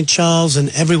Mount St. Charles and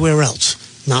everywhere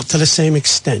else, not to the same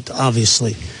extent,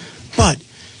 obviously. But,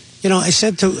 I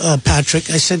said to Patrick,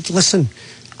 I said, listen,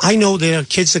 I know there are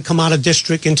kids that come out of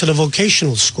district into the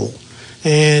vocational school.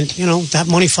 And, that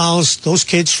money follows those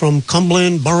kids from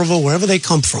Cumberland, Burrillville, wherever they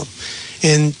come from.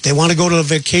 And they want to go to a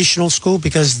vocational school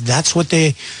because that's what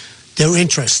their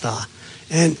interests are.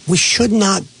 And we should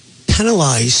not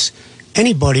penalize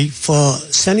anybody for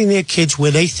sending their kids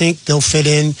where they think they'll fit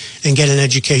in and get an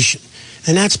education.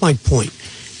 And that's my point.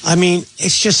 I mean,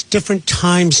 it's just different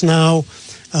times now.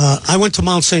 I went to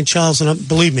Mount St. Charles, and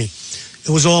believe me, it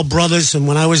was all brothers. And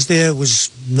when I was there, it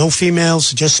was no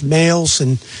females, just males.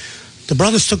 And the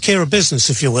brothers took care of business,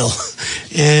 if you will.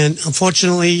 And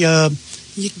unfortunately,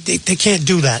 they can't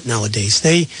do that nowadays.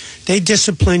 They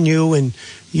discipline you, and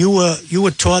you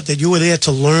were taught that you were there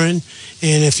to learn.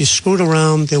 And if you screwed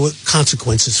around, there were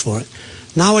consequences for it.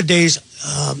 Nowadays,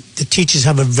 the teachers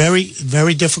have a very,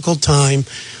 very difficult time.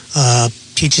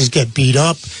 Teachers get beat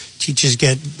up. Teachers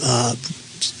get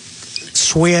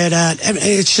sweared at.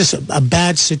 It's just a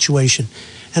bad situation.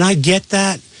 And I get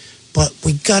that. But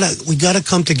we gotta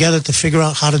come together to figure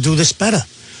out how to do this better.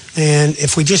 And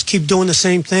if we just keep doing the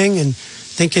same thing and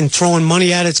thinking throwing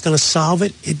money at it's going to solve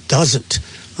it, it doesn't.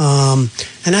 And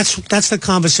that's the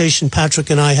conversation Patrick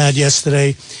and I had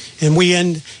yesterday, and we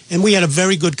had a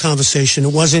very good conversation.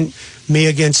 It wasn't me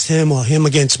against him or him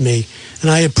against me, and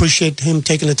I appreciate him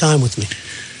taking the time with me.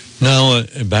 Now,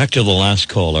 back to the last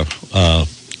caller, a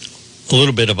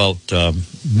little bit about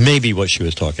maybe what she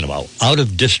was talking about.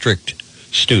 Out-of-district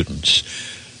students.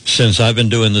 Since I've been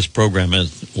doing this program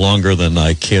longer than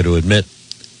I care to admit,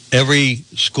 every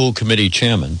school committee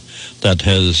chairman that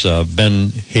has been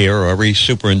here, or every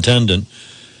superintendent,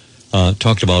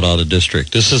 talked about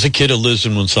out-of-district. This is a kid who lives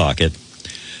in Woonsocket,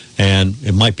 and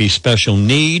it might be special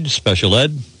need, special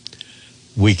ed.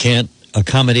 We can't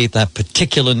accommodate that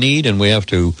particular need, and we have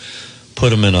to put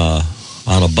them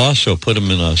on a bus or put them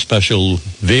in a special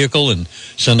vehicle and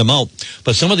send them out.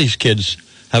 But some of these kids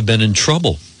have been in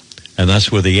trouble, and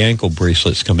that's where the ankle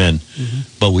bracelets come in. Mm-hmm.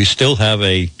 But we still have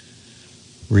a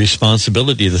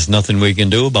responsibility. There's nothing we can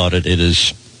do about it. It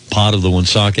is part of the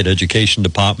Woonsocket Education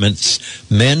Department's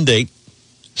mandate,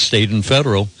 state and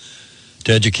federal,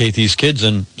 to educate these kids.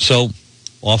 And so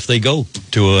off they go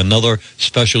to another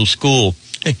special school.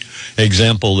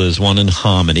 Example is one in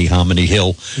Harmony. Harmony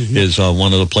Hill mm-hmm. is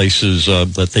one of the places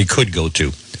that they could go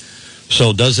to.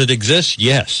 So does it exist?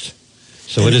 Yes.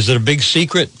 So is it a big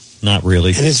secret? Not really.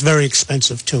 And it's very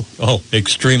expensive too. Oh,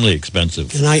 extremely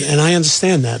expensive. And I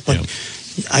understand that, but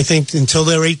I think until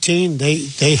they're 18,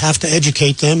 they have to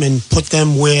educate them and put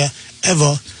them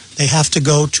wherever they have to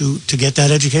go to get that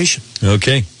education.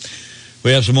 Okay.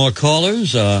 We have some more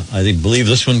callers. I believe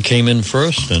this one came in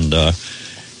first, and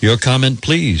your comment,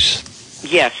 please.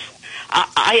 Yes.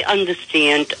 I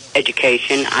understand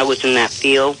education. I was in that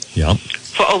field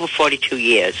for over 42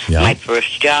 years. Yeah. My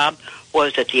first job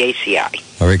was at the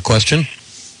ACI. All right, question?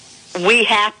 We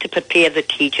have to prepare the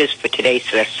teachers for today's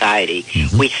society.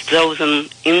 Mm-hmm. We throw them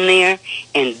in there,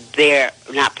 and they're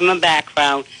not from a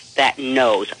background that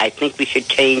knows. I think we should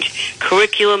change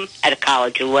curriculum at a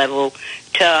college level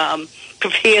to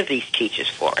prepare these teachers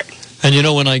for it.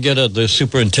 And when I get the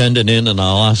superintendent in, and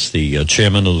I'll ask the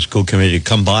chairman of the school committee to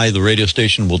come by the radio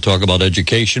station, we'll talk about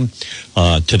education.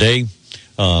 Today,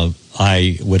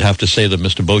 I would have to say that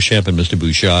Mr. Beauchamp and Mr.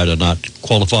 Bouchard are not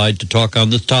qualified to talk on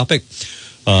this topic.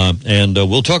 And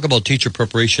we'll talk about teacher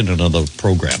preparation in another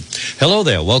program. Hello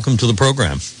there. Welcome to the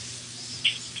program.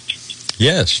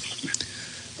 Yes.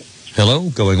 Hello.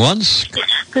 Going once?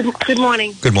 Good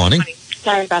morning. Good morning.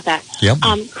 Sorry about that. Yep.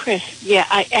 Chris,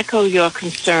 I echo your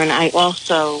concern. I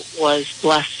also was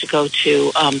blessed to go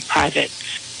to private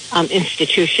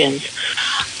institutions.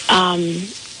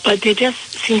 But there just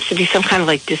seems to be some kind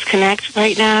of disconnect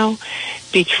right now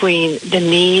between the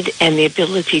need and the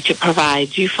ability to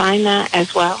provide. Do you find that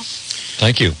as well?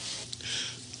 Thank you.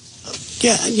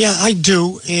 Yeah, I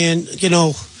do. And,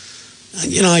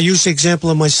 I use the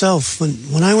example of myself.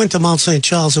 When I went to Mount St.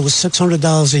 Charles, it was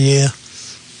 $600 a year.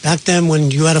 Back then,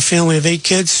 when you had a family of 8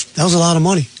 kids, that was a lot of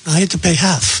money. I had to pay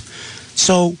half.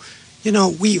 So,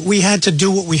 we had to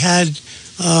do what we had.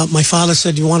 My father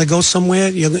said, you want to go somewhere,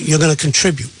 you're going to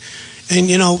contribute. And,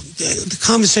 the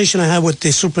conversation I had with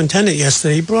the superintendent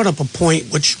yesterday, he brought up a point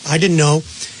which I didn't know.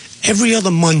 Every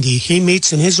other Monday, he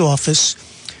meets in his office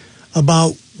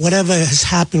about whatever has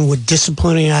happened with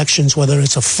disciplinary actions, whether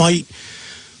it's a fight,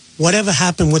 whatever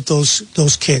happened with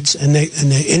those kids. And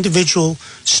the individual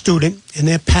student and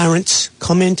their parents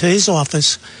come into his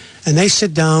office, and they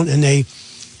sit down and they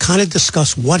kind of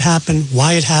discuss what happened,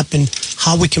 why it happened,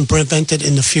 how we can prevent it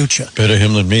in the future. Better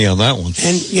him than me on that one.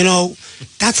 And,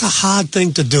 that's a hard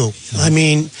thing to do. I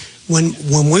mean,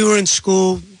 when we were in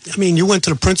school, you went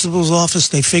to the principal's office,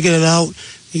 they figured it out,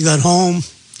 you got home,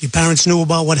 your parents knew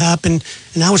about what happened,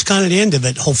 and that was kind of the end of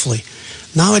it, hopefully.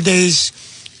 Nowadays,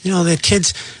 the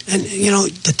kids, and,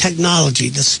 the technology,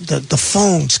 the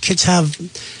phones, kids have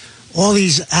all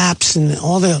these apps and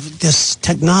all this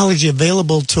technology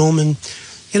available to them, and,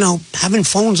 having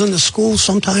phones in the school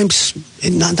sometimes,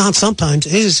 not sometimes,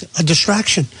 is a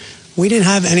distraction. We didn't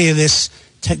have any of this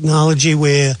technology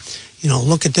where,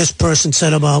 look at this person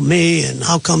said about me, and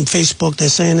how come Facebook, they're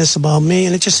saying this about me,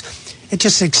 and it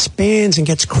just expands and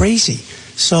gets crazy.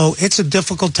 So it's a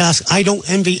difficult task. I don't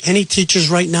envy any teachers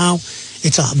right now.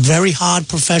 It's a very hard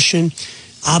profession.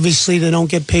 Obviously, they don't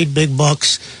get paid big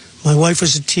bucks. My wife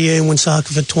was a TA in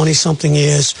Woonsocket for 20-something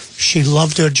years. She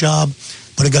loved her job,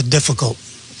 but it got difficult.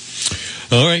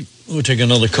 All right. We'll take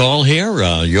another call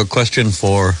here. Your question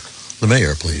for the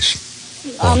mayor, please.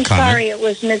 I'm sorry, it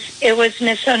was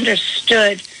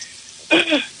misunderstood.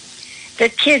 The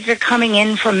kids are coming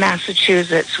in from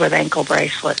Massachusetts with ankle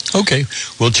bracelets. Okay.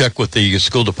 We'll check with the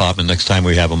school department next time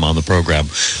we have them on the program.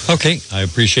 Okay. I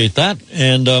appreciate that.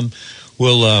 And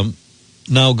we'll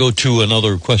now go to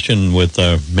another question with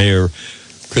Mayor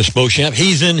Chris Beauchamp.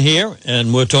 He's in here,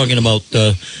 and we're talking about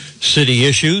city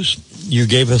issues. You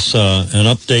gave us an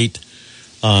update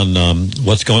on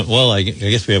what's going. Well, I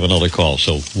guess we have another call,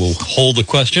 so we'll hold the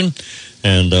question.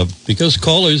 And because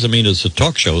callers, it's a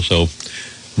talk show, so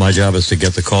my job is to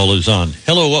get the callers on.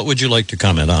 Hello, what would you like to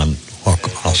comment on?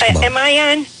 Am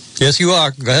I on? Yes, you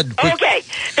are. Go ahead. Okay,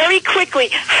 very quickly.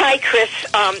 Hi, Chris.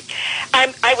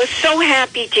 I was so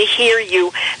happy to hear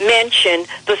you mention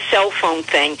the cell phone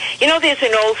thing. There's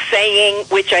an old saying,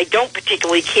 which I don't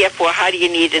particularly care for, how do you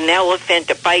need an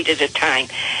elephant a bite at a time?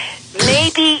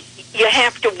 Maybe you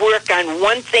have to work on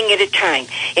one thing at a time.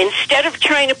 Instead of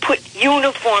trying to put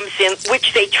uniforms in,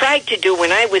 which they tried to do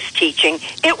when I was teaching,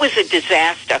 it was a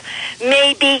disaster.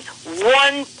 Maybe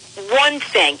one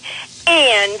thing.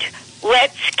 And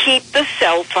let's keep the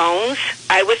cell phones.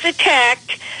 I was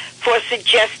attacked for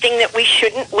suggesting that we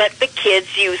shouldn't let the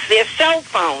kids use their cell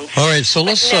phones. All right, so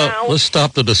let's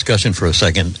stop the discussion for a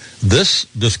second. This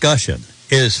discussion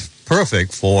is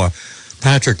perfect for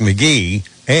Patrick McGee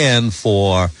and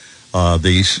for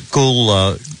the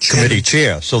school committee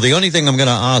chair. So the only thing I'm going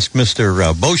to ask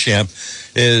Mr. Beauchamp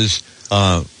is,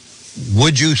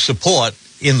 would you support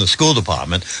in the school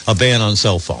department a ban on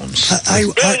cell phones? There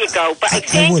you go.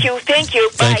 Thank you. Bye.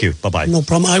 Thank you. Bye-bye. No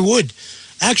problem. I would.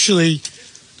 Actually,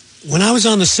 when I was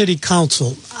on the city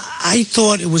council, I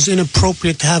thought it was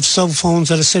inappropriate to have cell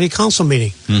phones at a city council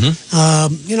meeting.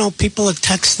 Mm-hmm. People are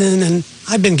texting, and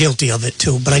I've been guilty of it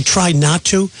too, but I tried not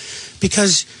to,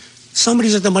 because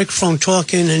somebody's at the microphone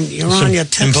talking and you're on your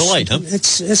text. Impolite, huh?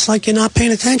 It's like you're not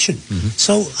paying attention. Mm-hmm.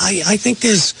 So I think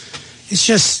it's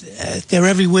just, they're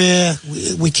everywhere.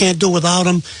 We can't do without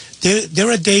them. There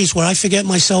are days where I forget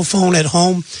my cell phone at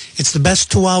home. It's the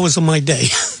best 2 hours of my day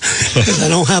because I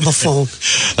don't have a phone.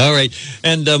 All right.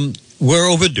 And we're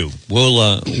overdue.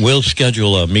 We'll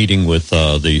schedule a meeting with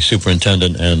the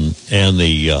superintendent and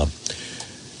the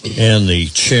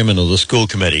chairman of the school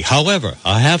committee. However,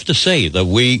 I have to say that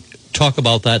we talk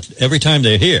about that every time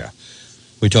they're here.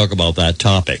 We talk about that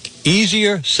topic.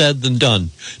 Easier said than done.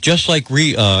 Just like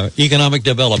economic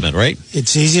development, right?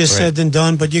 It's easier said than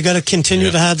done, but you got to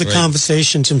continue to have the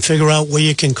conversations and figure out where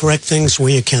you can correct things where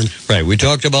you can. Right. We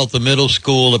talked about the middle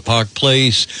school at Park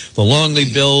Place, the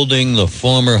Longley building, the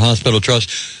former hospital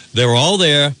trust. They're all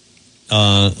there.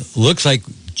 Looks like,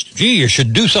 gee, you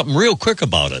should do something real quick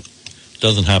about it.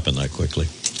 Doesn't happen that quickly.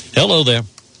 Hello there.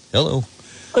 Hello.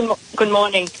 Good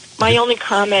morning. My only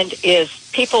comment is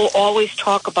people always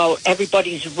talk about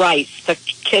everybody's rights. The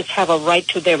kids have a right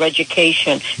to their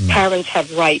education. Parents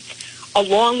have rights.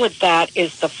 Along with that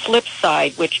is the flip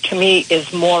side, which to me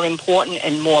is more important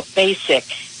and more basic,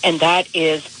 and that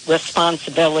is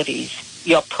responsibilities,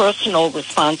 your personal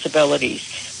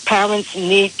responsibilities. Parents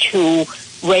need to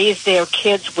raise their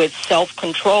kids with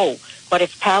self-control. But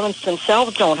if parents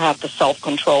themselves don't have the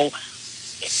self-control,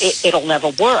 it'll never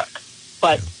work.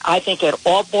 But I think it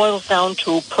all boils down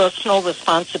to personal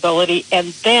responsibility and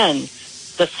then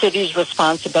the city's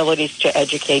responsibilities to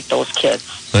educate those kids.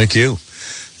 Thank you.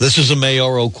 This is a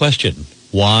mayoral question.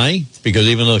 Why? Because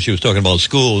even though she was talking about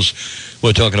schools,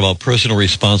 we're talking about personal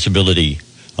responsibility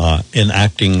in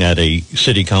acting at a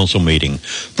city council meeting,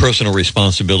 personal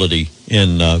responsibility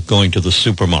in going to the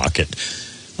supermarket,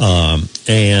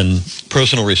 and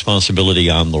personal responsibility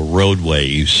on the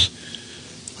roadways.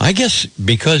 I guess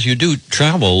because you do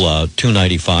travel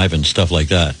 295 and stuff like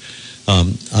that.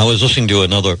 I was listening to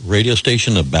another radio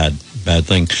station, a bad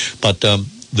thing, but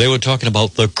they were talking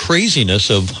about the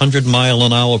craziness of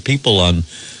 100-mile-an-hour people on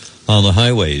the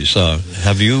highways.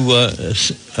 Have you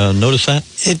noticed that?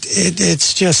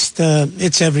 It's just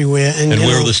it's everywhere, and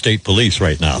we're the state police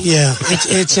right now. Yeah,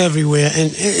 it's everywhere,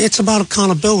 and it's about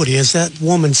accountability, as that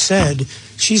woman said.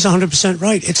 She's 100%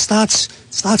 right. It starts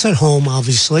at home,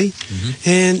 obviously,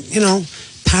 and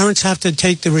parents have to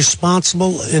take the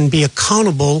responsible and be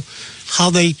accountable how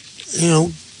they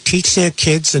teach their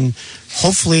kids, and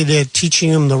hopefully they're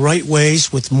teaching them the right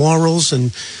ways with morals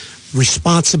and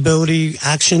responsibility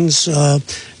actions.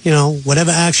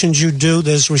 Whatever actions you do,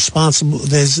 there's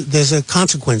a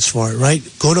consequence for it, right?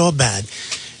 Good or bad.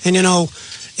 And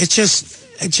it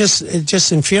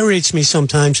just infuriates me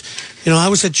sometimes. I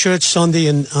was at church Sunday,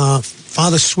 and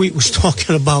Father Sweet was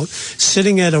talking about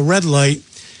sitting at a red light.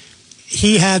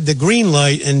 He had the green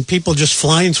light and people just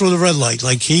flying through the red light.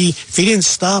 Like if he didn't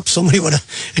stop, somebody would have.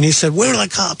 And he said, "Where are the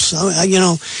cops?"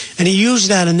 And he used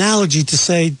that analogy to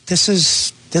say, this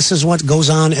is what goes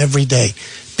on every day.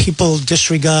 people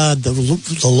disregard the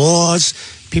laws,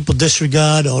 people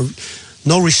disregard or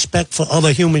no respect for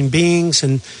other human beings,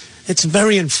 and it's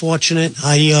very unfortunate.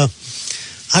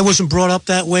 I wasn't brought up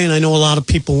that way, and I know a lot of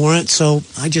people weren't, so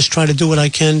I just try to do what I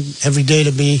can every day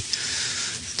to be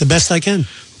the best I can.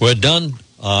 We're done.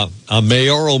 A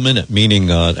mayoral minute, meaning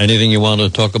anything you want to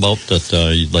talk about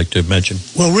that you'd like to mention?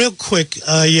 Well, real quick,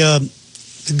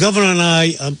 the governor and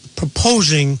I are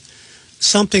proposing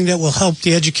something that will help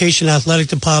the education athletic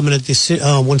department at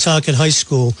the Woonsocket High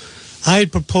School. I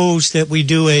had proposed that we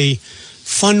do a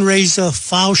fundraiser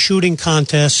foul shooting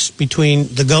contest between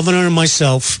the governor and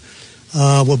myself.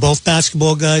 We're both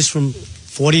basketball guys from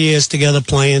 40 years together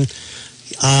playing.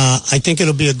 I think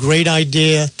it'll be a great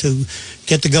idea to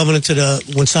get the governor to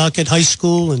the Woonsocket High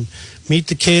School and meet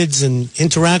the kids and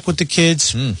interact with the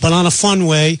kids, but on a fun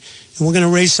way. And we're going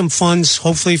to raise some funds,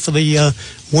 hopefully, for the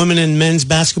women and men's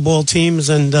basketball teams.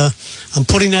 And I'm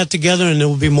putting that together, and there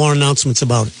will be more announcements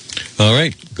about it. All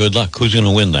right. Good luck. Who's going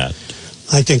to win that?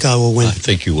 I think I will win. I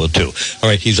think you will, too. All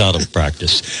right. He's out of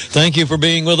practice. Thank you for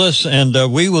being with us,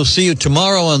 and we will see you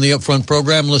tomorrow on the Upfront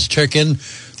program. Let's check in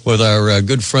with our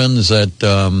good friends at,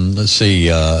 let's see.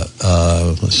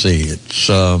 It's,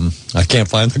 I can't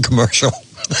find the commercial.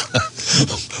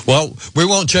 Well, we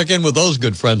won't check in with those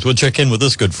good friends. We'll check in with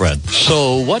this good friend.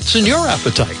 So what's in your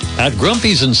appetite? At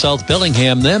Grumpy's in South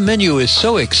Bellingham, their menu is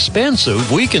so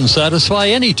expansive, we can satisfy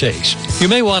any taste. You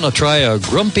may want to try a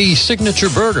Grumpy Signature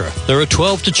Burger. There are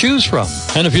 12 to choose from.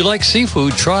 And if you like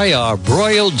seafood, try our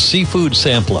broiled seafood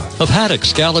sampler of haddock,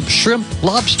 scallop, shrimp,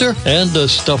 lobster, and a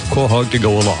stuffed quahog to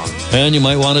go along. And you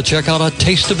might want to check out a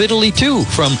Taste of Italy, too,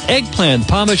 from eggplant,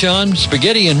 parmesan,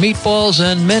 spaghetti and meatballs,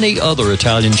 and many other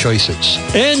Italian choices.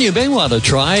 And you may want to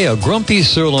try a Grumpy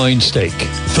sirloin steak,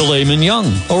 filet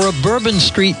mignon, or a Bourbon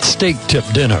Street steak tip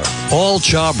dinner, all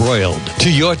charbroiled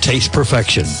to your taste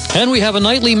perfection. And we have a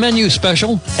nightly menu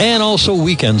special and also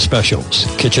weekend specials.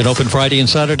 Kitchen open Friday and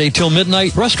Saturday till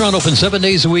midnight. Restaurant open 7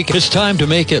 days a week. It's time to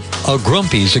make it a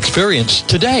Grumpy's experience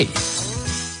today.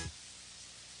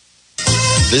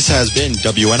 This has been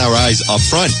WNRI's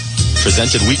Upfront,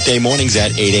 presented weekday mornings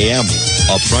at 8 a.m.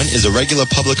 Upfront is a regular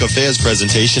public affairs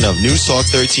presentation of News Talk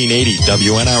 1380,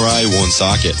 WNRI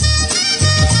Woonsocket.